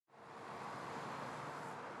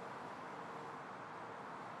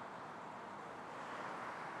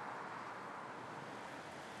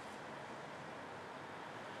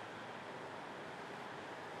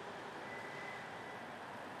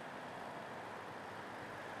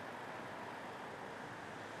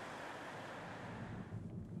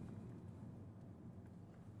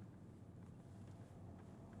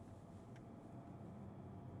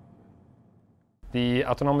The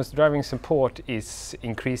autonomous driving support is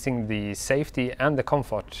increasing the safety and the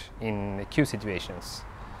comfort in queue situations.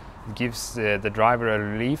 It gives the driver a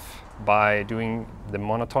relief by doing the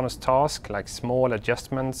monotonous task like small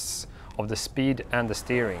adjustments of the speed and the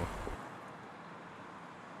steering.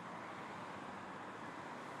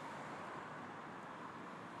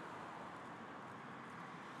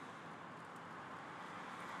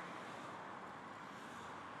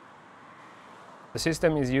 The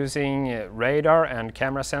system is using radar and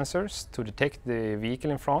camera sensors to detect the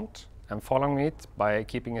vehicle in front and following it by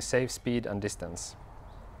keeping a safe speed and distance.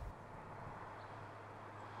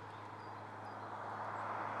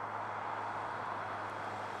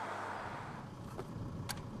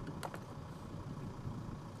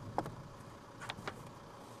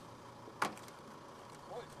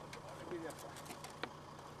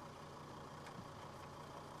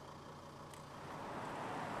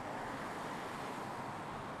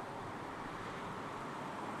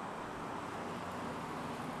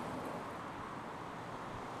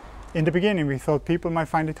 In the beginning we thought people might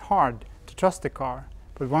find it hard to trust the car,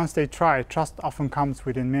 but once they try, trust often comes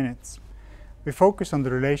within minutes. We focus on the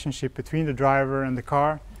relationship between the driver and the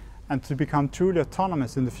car, and to become truly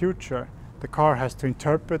autonomous in the future, the car has to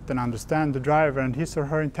interpret and understand the driver and his or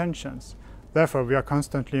her intentions. Therefore, we are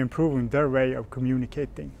constantly improving their way of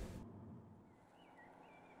communicating.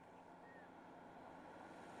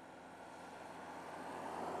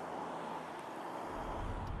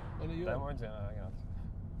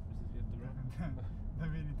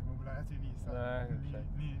 Nej,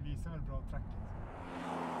 Ni visar väl bra track?